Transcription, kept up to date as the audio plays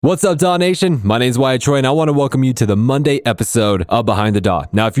What's up, DAW Nation? My name is Wyatt Troy, and I want to welcome you to the Monday episode of Behind the DAW.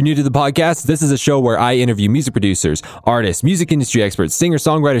 Now, if you're new to the podcast, this is a show where I interview music producers, artists, music industry experts, singers,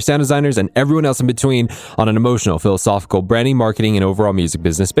 songwriters, sound designers, and everyone else in between on an emotional, philosophical, branding, marketing, and overall music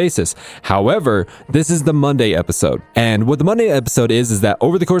business basis. However, this is the Monday episode. And what the Monday episode is that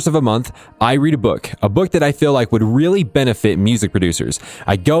over the course of a month, I read a book that I feel like would really benefit music producers.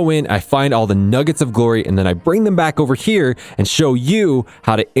 I go in, I find all the nuggets of glory, and then I bring them back over here and show you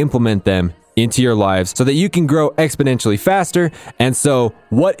how to implement them into your lives so that you can grow exponentially faster. And so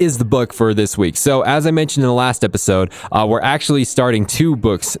what is the book for this week? So as I mentioned in the last episode, we're actually starting 2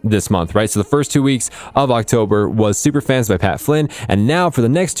 books this month, right? So the first 2 weeks of October was Superfans by Pat Flynn. And now for the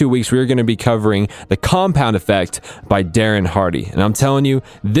next 2 weeks, we're going to be covering The Compound Effect by Darren Hardy. And I'm telling you,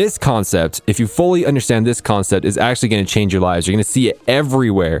 this concept, if you fully understand this concept, is actually going to change your lives. You're going to see it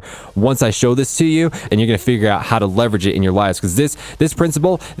everywhere once I show this to you, and you're going to figure out how to leverage it in your lives. Because this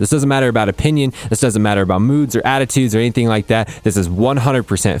principle, this doesn't matter about opinion, this doesn't matter about moods or attitudes or anything like that. This is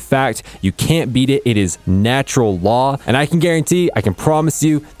 100% fact. You can't beat it. It is natural law. And I can promise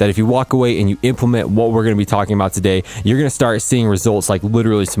you that if you walk away and you implement what we're going to be talking about today, you're going to start seeing results like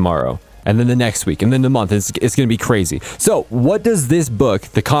literally tomorrow. And then the next week, and then the month. It's going to be crazy. So what does this book,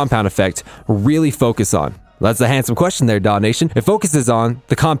 The Compound Effect, really focus on? That's a handsome question there, DAW Nation. It focuses on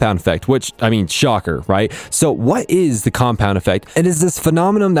the compound effect, which, shocker, right? So what is the compound effect? It is this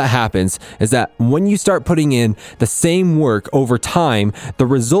phenomenon that happens is that when you start putting in the same work over time, the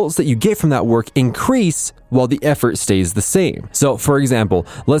results that you get from that work increase while the effort stays the same. So for example,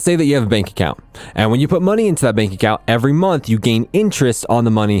 let's say that you have a bank account, and when you put money into that bank account, every month you gain interest on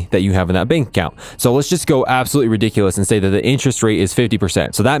the money that you have in that bank account. So let's just go absolutely ridiculous and say that the interest rate is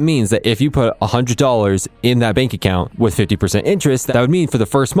 50%. So that means that if you put $100 in that bank account with 50% interest, that would mean for the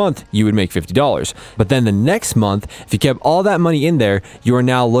first month you would make $50. But then the next month, if you kept all that money in there, you are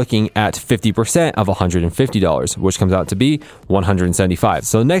now looking at 50% of $150, which comes out to be $175.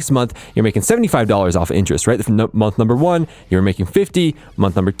 So next month you're making $75 off interest, right? Month number 1, you're making 50.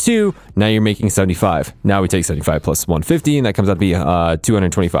 Month number 2, now you're making 75. Now we take 75 plus 150, and that comes out to be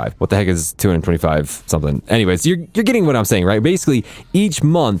 225. What the heck is 225 something? Anyways, you're getting what I'm saying, right? Basically, each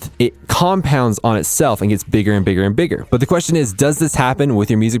month it compounds on itself and gets bigger and bigger and bigger. But the question is, does this happen with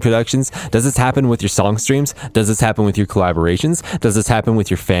your music productions? Does this happen with your song streams? Does this happen with your collaborations? Does this happen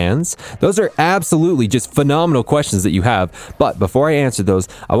with your fans? Those are absolutely just phenomenal questions that you have. But before I answer those,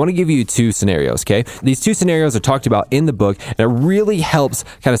 I want to give you 2 scenarios, okay? These 2 scenarios are talked about in the book, and it really helps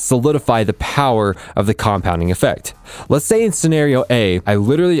kind of solidify the power of the compounding effect. Let's say in scenario A,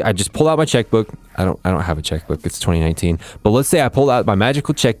 I just pulled out my checkbook. I don't have a checkbook. It's 2019. But let's say I pulled out my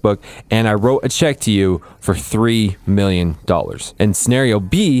magical checkbook and I wrote a check to you for $3 million. In scenario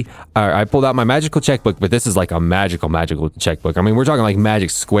B, I pulled out my magical checkbook, but this is like a magical checkbook. We're talking like Magic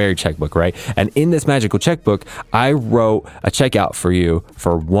Square checkbook, right? And in this magical checkbook, I wrote a check out for you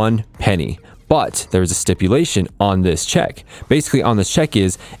for 1 penny. But there's a stipulation on this check. Basically, on this check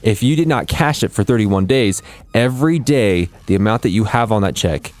is, if you did not cash it for 31 days, every day, the amount that you have on that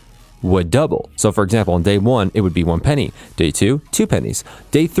check would double. So for example, on day 1, it would be 1 penny. Day 2, 2 pennies.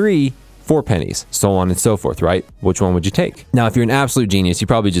 Day 3, 4 pennies, so on and so forth, right? Which one would you take? Now, if you're an absolute genius, you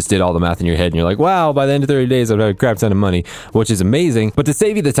probably just did all the math in your head and you're like, wow, by the end of 30 days, I've had a crap ton of money, which is amazing. But to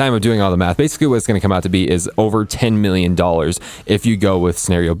save you the time of doing all the math, basically what it's going to come out to be is over $10 million if you go with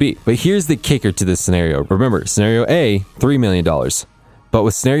scenario B. But here's the kicker to this scenario. Remember, scenario A, $3 million. But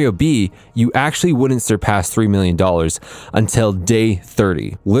with scenario B, you actually wouldn't surpass $3 million until day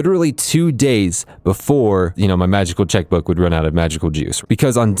 30. Literally 2 days before, my magical checkbook would run out of magical juice.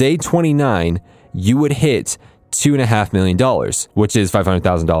 Because on day 29, you would hit $2.5 million, which is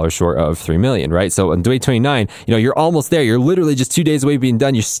 $500,000 short of $3 million, right? So on day 29, you're almost there. You're literally just 2 days away from being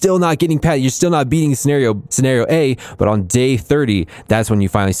done. You're still not getting past, you're still not beating scenario A, but on day 30, that's when you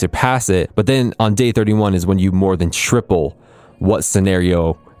finally surpass it. But then on day 31 is when you more than triple what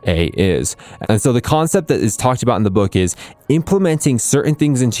scenario A is. And so the concept that is talked about in the book is implementing certain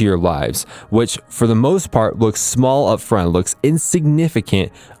things into your lives, which for the most part looks small up front, looks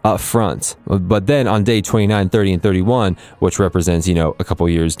insignificant up front. But then on day 29, 30, and 31, which represents, a couple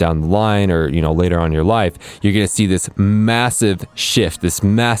years down the line or, later on in your life, you're going to see this massive shift, this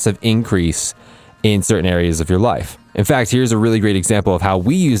massive increase in certain areas of your life. In fact, here's a really great example of how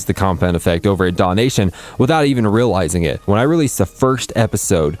we use the compound effect over at Daw Nation without even realizing it. When I released the first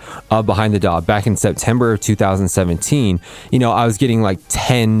episode of Behind the Daw back in September of 2017, I was getting like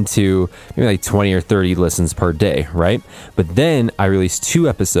 10 to maybe like 20 or 30 listens per day, right? But then I released 2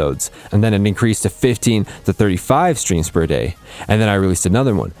 episodes, and then it increased to 15 to 35 streams per day. And then I released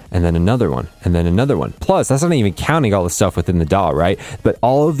another one, and then another one, and then another one. Plus, that's not even counting all the stuff within the DAW, right? But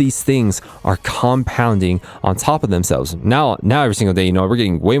all of these things are compounding on top of themselves. Now every single day, we're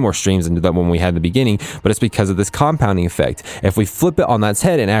getting way more streams than when we had in the beginning, but it's because of this compounding effect. If we flip it on its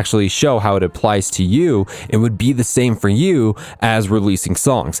head and actually show how it applies to you, it would be the same for you as releasing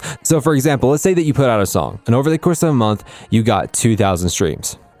songs. So for example, let's say that you put out a song, and over the course of a month, you got 2,000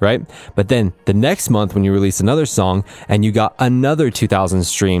 streams. Right? But then the next month when you release another song and you got another 2,000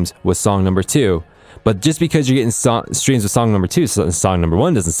 streams with song number 2, but just because you're getting streams with song number 2, song number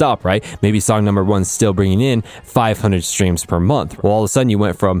 1 doesn't stop, right? Maybe song number 1's still bringing in 500 streams per month. Well, all of a sudden you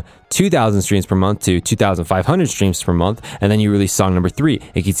went from 2,000 streams per month to 2,500 streams per month, and then you release song number 3,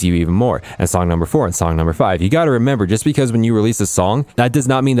 it gets you even more, and song number 4, and song number 5. You got to remember, just because when you release a song, that does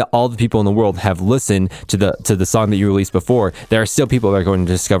not mean that all the people in the world have listened to the song that you released before. There are still people that are going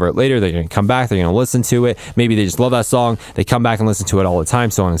to discover it later. They're going to come back, they're going to listen to it. Maybe they just love that song, they come back and listen to it all the time,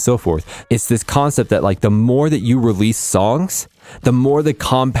 so on and so forth. It's this concept that like the more that you release songs, the more the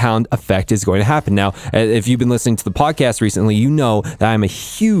compound effect is going to happen. Now, if you've been listening to the podcast recently, you know that I'm a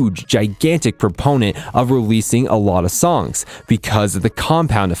huge, gigantic proponent of releasing a lot of songs because of the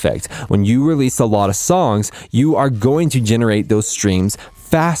compound effect. When you release a lot of songs, you are going to generate those streams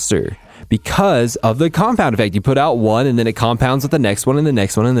faster because of the compound effect. You put out one and then it compounds with the next one and the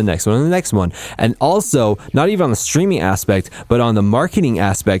next one and the next one and the next one. And also, not even on the streaming aspect, but on the marketing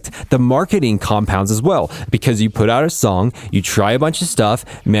aspect, the marketing compounds as well. Because you put out a song, you try a bunch of stuff,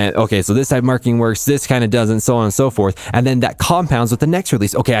 man, okay, so this type of marketing works, this kind of doesn't, so on and so forth. And then that compounds with the next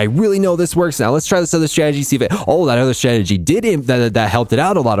release. Okay, I really know this works now. Let's try this other strategy, see if that other strategy that helped it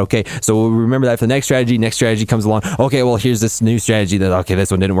out a lot. Okay, so we'll remember that for the next strategy comes along. Okay, well, here's this new strategy this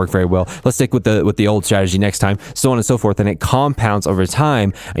one didn't work very well. Let's stick with the old strategy next time, so on and so forth. And it compounds over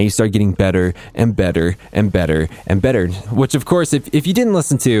time, and you start getting better and better and better and better. Which, of course, if you didn't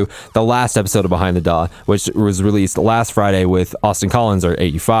listen to the last episode of Behind the Daw, which was released last Friday with Austin Collins, or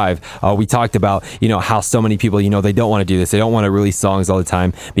 85, we talked about, how so many people, they don't want to do this. They don't want to release songs all the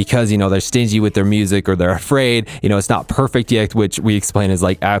time because, they're stingy with their music, or they're afraid, it's not perfect yet, which we explain is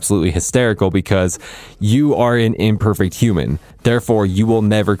like absolutely hysterical because you are an imperfect human. Therefore, you will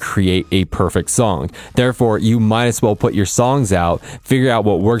never create a perfect song. Therefore, you might as well put your songs out, figure out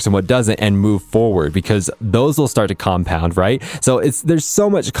what works and what doesn't, and move forward, because those will start to compound, right? So there's so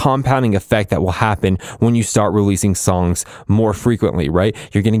much compounding effect that will happen when you start releasing songs more frequently, right?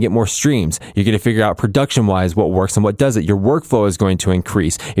 You're going to get more streams. You're going to figure out production-wise what works and what doesn't. Your workflow is going to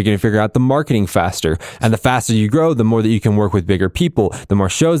increase. You're going to figure out the marketing faster. And the faster you grow, the more that you can work with bigger people, the more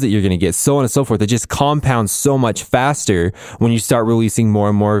shows that you're going to get, so on and so forth. It just compounds so much faster when you start releasing more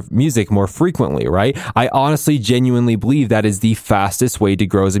and more music more frequently, right? I honestly, genuinely believe that is the fastest way to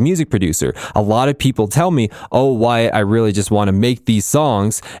grow as a music producer. A lot of people tell me, oh, Wyatt, I really just want to make these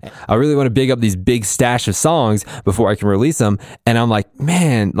songs. I really want to big up these big stash of songs before I can release them. And I'm like,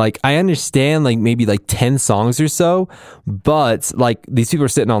 man, like I understand like maybe like 10 songs or so, but like these people are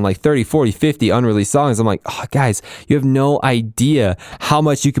sitting on like 30, 40, 50 unreleased songs. I'm like, oh, guys, you have no idea how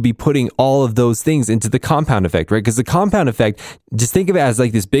much you could be putting all of those things into the compound effect, right? Because the compound effect, just think of it as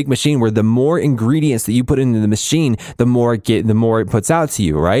like this big machine where the more ingredients that you put into the machine, the more it puts out to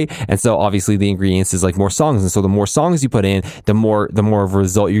you, right? And so obviously the ingredients is like more songs. And so the more songs you put in, the more of a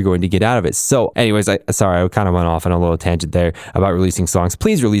result you're going to get out of it. So anyways, I kind of went off on a little tangent there about releasing songs.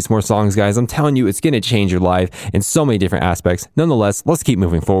 Please release more songs, guys. I'm telling you, it's going to change your life in so many different aspects. Nonetheless, let's keep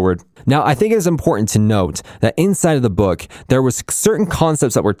moving forward. Now, I think it is important to note that inside of the book, there was certain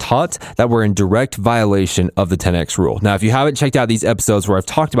concepts that were taught that were in direct violation of the 10X rule. Now, if you haven't checked out these episodes where I've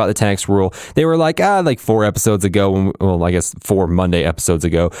talked about the 10X rule, they were like 4 episodes ago, 4 Monday episodes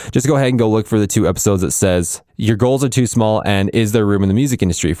ago. Just go ahead and go look for the 2 episodes that says your goals are too small and is there room in the music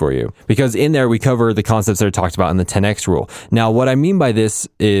industry for you? Because in there we cover the concepts that are talked about in the 10X rule. Now, what I mean by this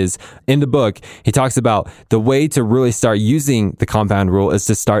is in the book, he talks about the way to really start using the compound rule is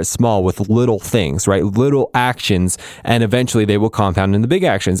to start small with little things, right? Little actions, and eventually they will compound into big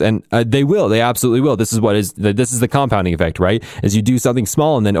actions. And they absolutely will. This is the compounding effect, right? As you do something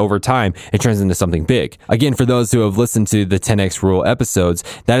small and then over time it turns into something big. Again, for those who have listened to the 10X rule episodes,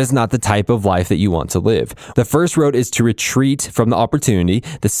 that is not the type of life that you want to live. The first road is to retreat from the opportunity.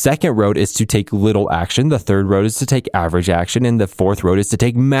 The second road is to take little action. The third road is to take average action. And the fourth road is to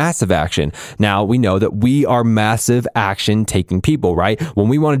take massive action. Now, we know that we are massive action taking people, right? When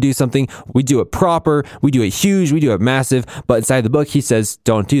we want to do something, we do it proper, we do it huge, we do it massive. But inside the book, he says,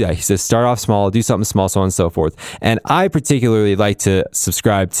 don't do that. He says, start off small, do something small, so on and so forth. And I particularly like to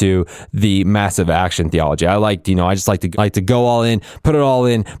subscribe to the massive action theology. I just like to go all in, put it all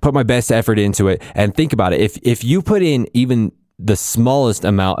in, put my best effort into it, and think about it. If you put in even the smallest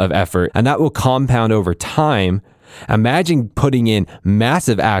amount of effort, and that will compound over time, imagine putting in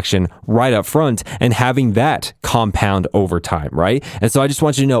massive action right up front and having that compound over time, right? And so I just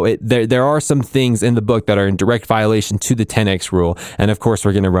want you to know there are some things in the book that are in direct violation to the 10x rule. And of course,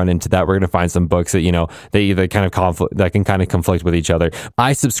 we're going to run into that. We're going to find some books that, they either kind of conflict with each other.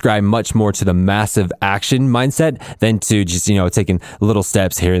 I subscribe much more to the massive action mindset than to just, taking little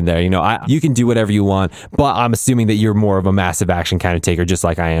steps here and there. You can do whatever you want, but I'm assuming that you're more of a massive action kind of taker, just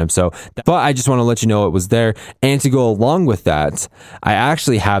like I am. So, but I just want to let you know it was there. And to go along with that, I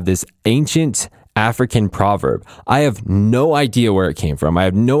actually have this ancient African proverb. I have no idea where it came from. I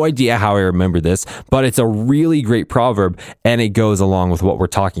have no idea how I remember this, but it's a really great proverb, and it goes along with what we're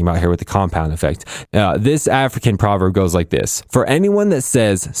talking about here with the compound effect. This African proverb goes like this: for anyone that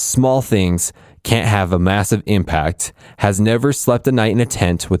says small things can't have a massive impact has never slept a night in a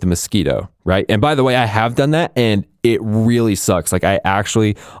tent with a mosquito, right? And by the way, I have done that, and it really sucks. Like, I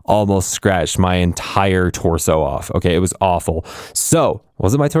actually almost scratched my entire torso off. Okay, it was awful. So,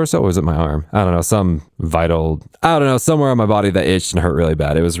 was it my torso or was it my arm? I don't know, somewhere on my body that itched and hurt really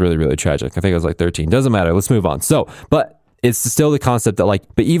bad. It was really, really tragic. I think I was like 13. Doesn't matter. Let's move on. But it's still the concept that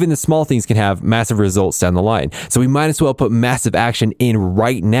but even the small things can have massive results down the line. So we might as well put massive action in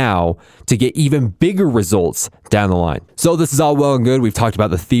right now to get even bigger results down the line. So this is all well and good. We've talked about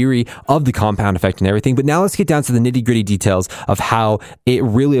the theory of the compound effect and everything, but now let's get down to the nitty gritty details of how it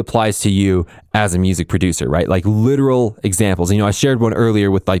really applies to you as a music producer, right? Like literal examples. I shared one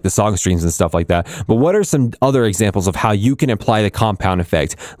earlier with the song streams and stuff like that, but what are some other examples of how you can apply the compound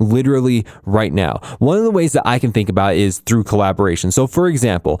effect literally right now? One of the ways that I can think about is through collaboration. So for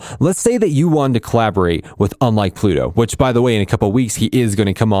example, let's say that you wanted to collaborate with Unlike Pluto, which by the way, in a couple of weeks, he is going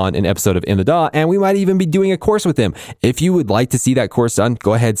to come on an episode of In the Dot, and we might even be doing a course with him. If you would like to see that course done,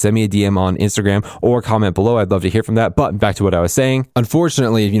 go ahead, send me a DM on Instagram or comment below. I'd love to hear from that. But back to what I was saying.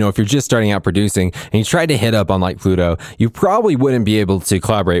 Unfortunately, if you're just starting out producing and you tried to hit up Unlike Pluto, you probably wouldn't be able to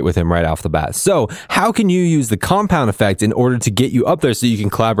collaborate with him right off the bat. So how can you use the compound effect in order to get you up there so you can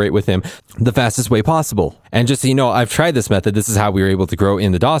collaborate with him the fastest way possible? And just so you know, I've tried this method. This is how we were able to grow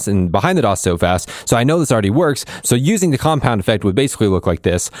in the DOS and behind the DOS so fast. So I know this already works. So using the compound effect would basically look like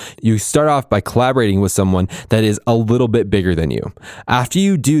this. You start off by collaborating with someone that is a little bit bigger than you. After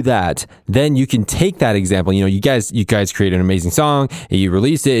you do that, then you can take that example. You guys create an amazing song, you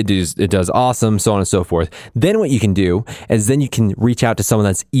release it, it does awesome, so on and so forth. Then what you can do is then you can reach out to someone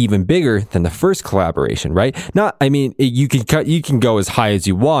that's even bigger than the first collaboration, right? You can go as high as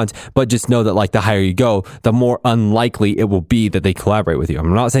you want, but just know that the higher you go, the more unlikely it will be that they collaborate with you.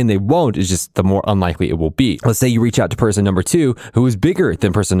 I'm not saying they won't, it's just the more unlikely it will be. Let's say you reach out to person number 2 who is bigger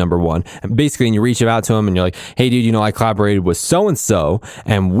than person number 1. And basically, you reach out to him and you're like, hey dude, I collaborated with so-and-so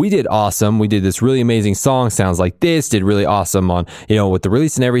and we did awesome. We did this really amazing song, sounds like this, did really awesome on, with the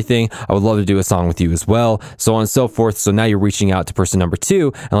release and everything. I would love to do a song with you as well, so on and so forth. So now you're reaching out to person number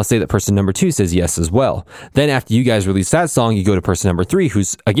 2, and let's say that person number 2 says yes as well. Then after you guys release that song, you go to person number 3,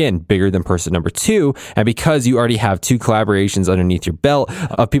 who's again bigger than person number 2. And because you already have 2 collaborations underneath your belt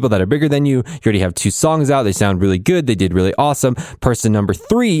of people that are bigger than you already have 2 songs out, they sound really good, they did really awesome. Person number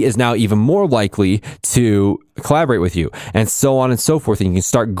 3 is now even more likely to collaborate with you, and so on and so forth. And you can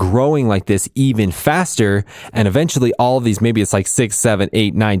start growing like this even faster, and eventually all of these, maybe it's 6, 7,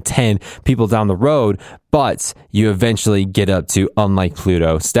 8, 9, 10 people down the road, but you eventually get up to Unlike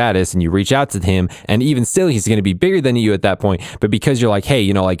Pluto status and you reach out to him, and even still he's going to be bigger than you at that point. But because you're like,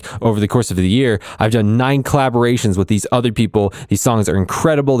 hey, over the course of the year, I've done 9 collaborations with these other people, these songs are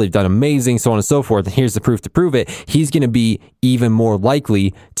incredible, they've done amazing, so on and so forth, and here's the proof to prove it, he's going to be even more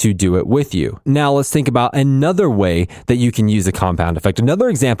likely to do it with you. Now let's think about another way that you can use the compound effect. Another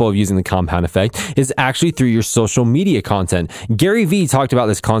example of using the compound effect is actually through your social media content. Gary Vee talked about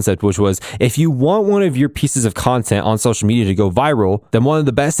this concept, which was, if you want one of your pieces of content on social media to go viral, then one of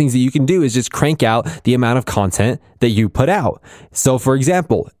the best things that you can do is just crank out the amount of content that you put out. So for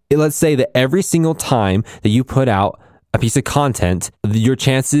example, let's say that every single time that you put out a piece of content, your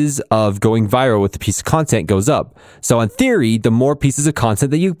chances of going viral with the piece of content goes up. So in theory, the more pieces of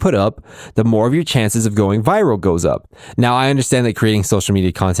content that you put up, the more of your chances of going viral goes up. Now, I understand that creating social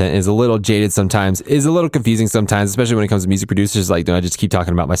media content is a little jaded sometimes, is a little confusing sometimes, especially when it comes to music producers. Like, do I just keep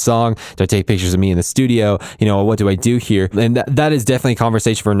talking about my song? Do I take pictures of me in the studio? What do I do here? And that is definitely a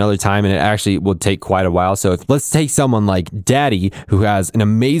conversation for another time, and it actually will take quite a while. So let's take someone like Daddy, who has an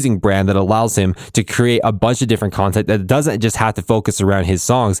amazing brand that allows him to create a bunch of different content that doesn't just have to focus around his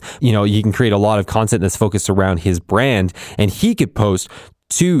songs. You can create a lot of content that's focused around his brand, and he could post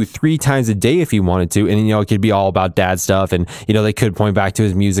 2-3 times a day if he wanted to. And, it could be all about dad stuff. And, they could point back to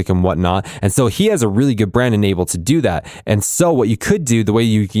his music and whatnot. And so he has a really good brand and able to do that. And so what you could do, the way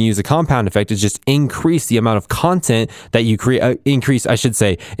you can use a compound effect, is just increase the amount of content that you create, increase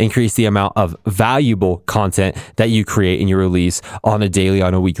the amount of valuable content that you create and you release on a daily,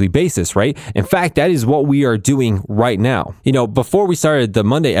 on a weekly basis, right? In fact, that is what we are doing right now. Before we started the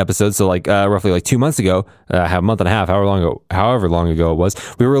Monday episode, so roughly 2 months ago, a month and a half, however long ago it was,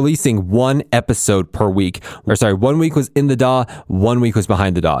 we were releasing one episode per week. 1 week was in the DAW, 1 week was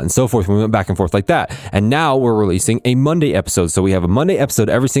behind the DAW, and so forth. We went back and forth like that. And now we're releasing a Monday episode. So we have a Monday episode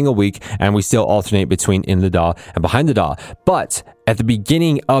every single week, and we still alternate between in the DAW and behind the DAW. But at the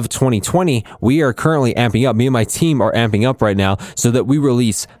beginning of 2020, we are currently amping up. Me and my team are amping up right now so that we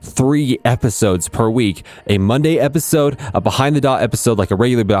release 3 episodes per week. A Monday episode, a behind the DAW episode, like a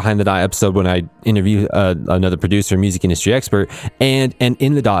regular behind the DAW episode when I interview another producer, music industry expert, and an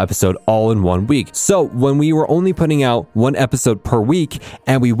in the DAW episode all in 1 week. So when we were only putting out 1 episode per week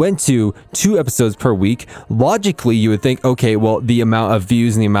and we went to 2 episodes per week, logically you would think, okay, well, the amount of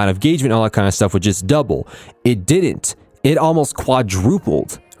views and the amount of engagement, all that kind of stuff would just double. It didn't. It almost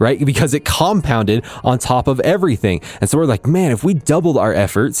quadrupled, right? Because it compounded on top of everything. And so we're like, man, if we doubled our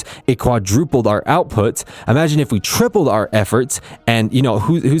efforts, it quadrupled our output. Imagine if we tripled our efforts, and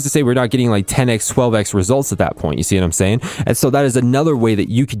who's to say we're not getting 10x, 12x results at that point? You see what I'm saying? And so that is another way that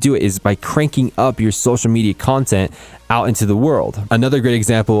you could do it, is by cranking up your social media content out into the world. Another great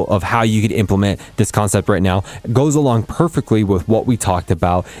example of how you could implement this concept right now goes along perfectly with what we talked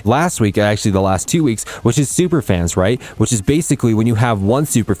about last week, actually the last 2 weeks, which is super fans, right? Which is basically when you have one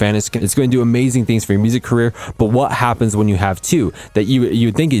super fan, it's going to do amazing things for your music career. But what happens when you have 2? That you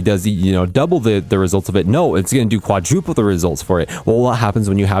would think it does, double the results of it. No, it's going to do quadruple the results for it. Well, what happens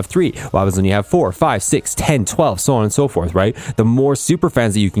when you have 3? What happens when you have 4, 5, 6, 10, 12, so on and so forth, right? The more super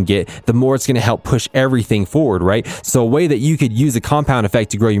fans that you can get, the more it's going to help push everything forward, right? So a way that you could use a compound effect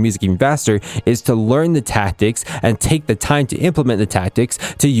to grow your music even faster is to learn the tactics and take the time to implement the tactics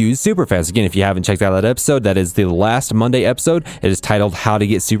to use superfans. Again, if you haven't checked out that episode, that is the last Monday episode. It is titled How to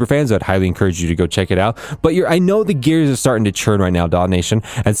Get Superfans. I'd highly encourage you to go check it out. But I know the gears are starting to churn right now, DAW Nation.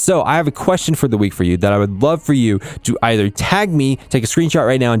 And so I have a question for the week for you that I would love for you to either tag me, take a screenshot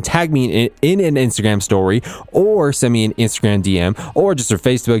right now and tag me in an Instagram story, or send me an Instagram DM, or just a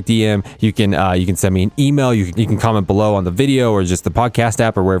Facebook DM. You can send me an email. You can comment below on the video or just the podcast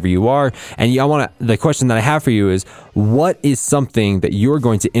app or wherever you are. And the question that I have for you is, what is something that you're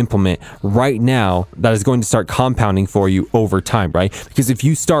going to implement right now that is going to start compounding for you over time, right? Because if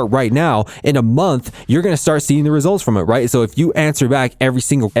you start right now, in a month, you're going to start seeing the results from it, right? So if you answer back every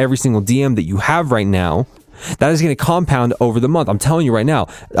single DM that you have right now, that is going to compound over the month. I'm telling you right now,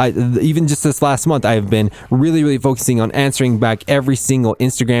 even just this last month, I have been really, really focusing on answering back every single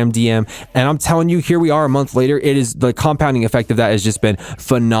Instagram DM. And I'm telling you, here we are a month later. It is the compounding effect of that has just been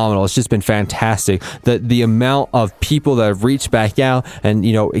phenomenal. It's just been fantastic. The amount of people that have reached back out and,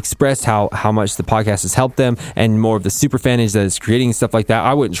 expressed how much the podcast has helped them, and more of the super fanage that is creating stuff like that.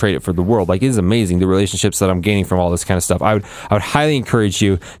 I wouldn't trade it for the world. It is amazing, the relationships that I'm gaining from all this kind of stuff. I would highly encourage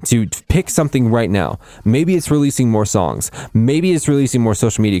you to pick something right now. Maybe it's releasing more songs. Maybe it's releasing more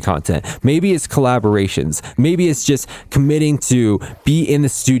social media content. Maybe it's collaborations. Maybe it's just committing to be in the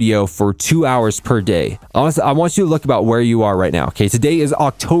studio for 2 hours per day. Honestly, I want you to look about where you are right now. Okay, today is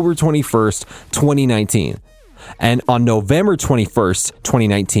October 21st, 2019. And on November 21st,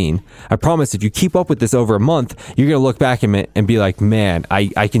 2019, I promise if you keep up with this over a month, you're going to look back at it and be like, man,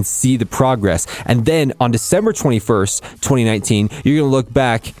 I can see the progress. And then on December 21st, 2019, you're going to look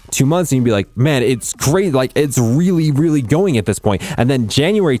back 2 months and you'll be like, man, it's great. It's really, really going at this point. And then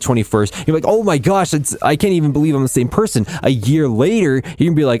January 21st, you're like, oh my gosh, I can't even believe I'm the same person. A year later, you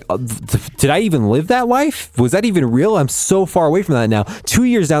can be like, did I even live that life? Was that even real? I'm so far away from that now. 2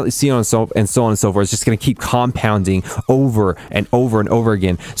 years out, so on and so forth. It's just going to keep compounding compounding over and over and over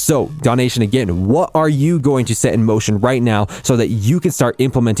again. So, Daw Nation, again, what are you going to set in motion right now so that you can start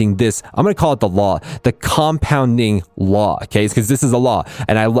implementing this? I'm going to call it the law, the compounding law, okay? Because this is a law.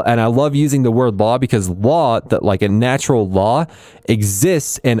 And I love using the word law because law, that like a natural law,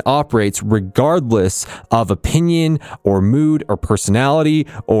 exists and operates regardless of opinion or mood or personality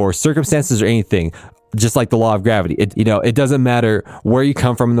or circumstances or anything. Just like the law of gravity. It doesn't matter where you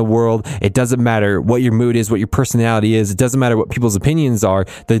come from in the world. It doesn't matter what your mood is, what your personality is. It doesn't matter what people's opinions are.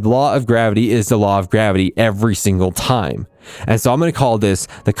 The law of gravity is the law of gravity every single time. And so I'm going to call this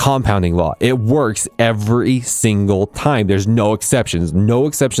the compounding law. It works every single time. There's no exceptions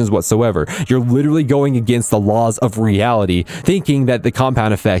whatsoever. You're literally going against the laws of reality, thinking that the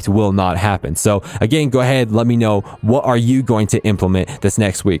compound effect will not happen. So again, go ahead, let me know, what are you going to implement this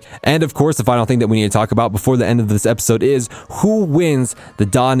next week? And of course, the final thing that we need to talk about before the end of this episode is who wins the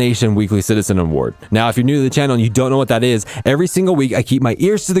Daw Nation Weekly Citizen Award. Now, if you're new to the channel and you don't know what that is, every single week I keep my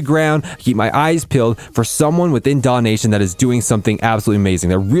ears to the ground, I keep my eyes peeled for someone within Daw Nation that is doing something absolutely amazing,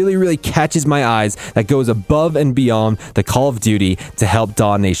 that really, really catches my eyes, that goes above and beyond the call of duty to help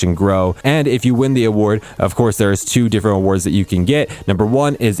Daw Nation grow. And if you win the award, of course, there's 2 different awards that you can get. Number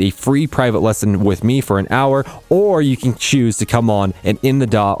 1 is a free private lesson with me for an hour, or you can choose to come on an In the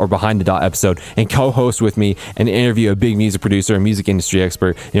Daw or Behind the Daw episode and co-host with me and interview a big music producer, a music industry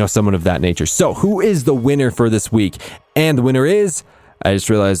expert, someone of that nature. So who is the winner for this week? And the winner is, I just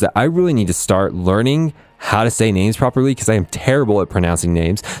realized that I really need to start learning how to say names properly because I am terrible at pronouncing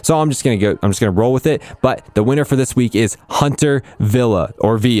names. So I'm just going to roll with it. But the winner for this week is Hunter Villa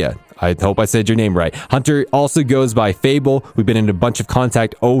or Villa. I hope I said your name right. Hunter also goes by Fable. We've been in a bunch of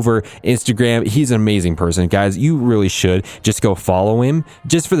contact over Instagram. He's an amazing person. Guys, you really should just go follow him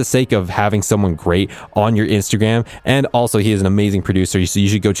just for the sake of having someone great on your Instagram. And also, he is an amazing producer, so you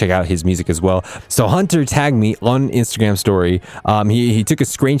should go check out his music as well. So Hunter tagged me on Instagram story. He took a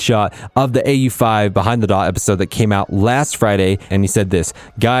screenshot of the AU5 Behind the Daw episode that came out last Friday, and he said this: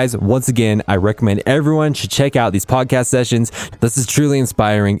 guys, once again, I recommend everyone should check out these podcast sessions. This is truly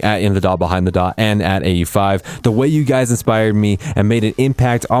inspiring at In the Daw, Behind the Daw, and at AU5. The way you guys inspired me and made an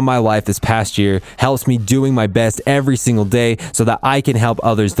impact on my life this past year helps me doing my best every single day so that I can help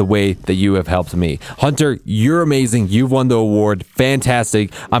others the way that you have helped me. Hunter, you're amazing. You've won the award.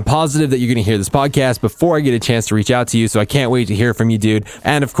 Fantastic. I'm positive that you're going to hear this podcast before I get a chance to reach out to you, so I can't wait to hear from you, dude.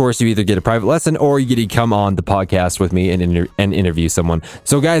 And of course, you either get a private lesson or you get to come on the podcast with me and interview someone.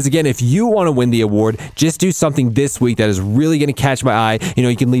 So guys, again, if you want to win the award, just do something this week that is really going to catch my eye.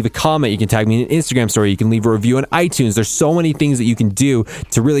 You can leave a comment, you can tag me in an Instagram story, you can leave a review on iTunes. There's so many things that you can do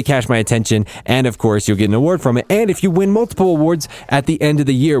to really catch my attention, and of course you'll get an award from it. And if you win multiple awards at the end of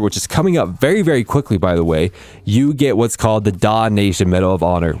the year, which is coming up very, very quickly, by the way, you get what's called the Daw Nation Medal of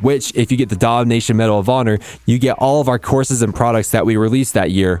Honor, which if you get the Daw Nation Medal of Honor, you get all of our courses and products that we released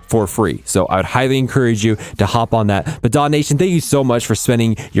that year for free. So I would highly encourage you to hop on that. But Daw Nation, thank you so much for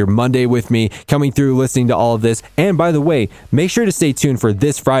spending your Monday with me, coming through, listening to all of this. And by the way, make sure to stay tuned for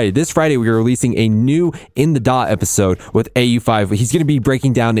this Friday. This Friday, we are releasing a new In the Daw episode with AU5. He's going to be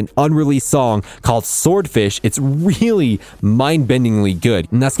breaking down an unreleased song called Swordfish. It's really mind-bendingly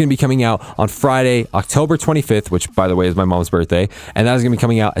good. And that's going to be coming out on Friday, October 25th, which, by the way, is my mom's birthday. And that is going to be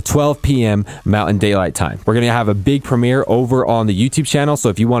coming out at 12 p.m. Mountain Daylight Time. We're going to have a big premiere over on the YouTube channel. So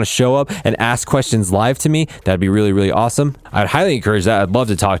if you want to show up and ask questions live to me, that'd be really, really awesome. I'd highly encourage that. I'd love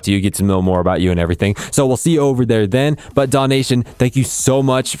to talk to you, get to know more about you and everything. So we'll see you over there then. But Daw Nation, thank you so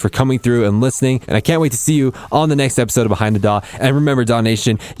much for coming through and listening. And I can't wait to see you on the next episode of Behind the Daw. And remember, Daw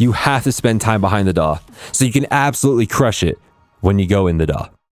Nation, you have to spend time behind the Daw so you can absolutely crush it when you go in the Daw.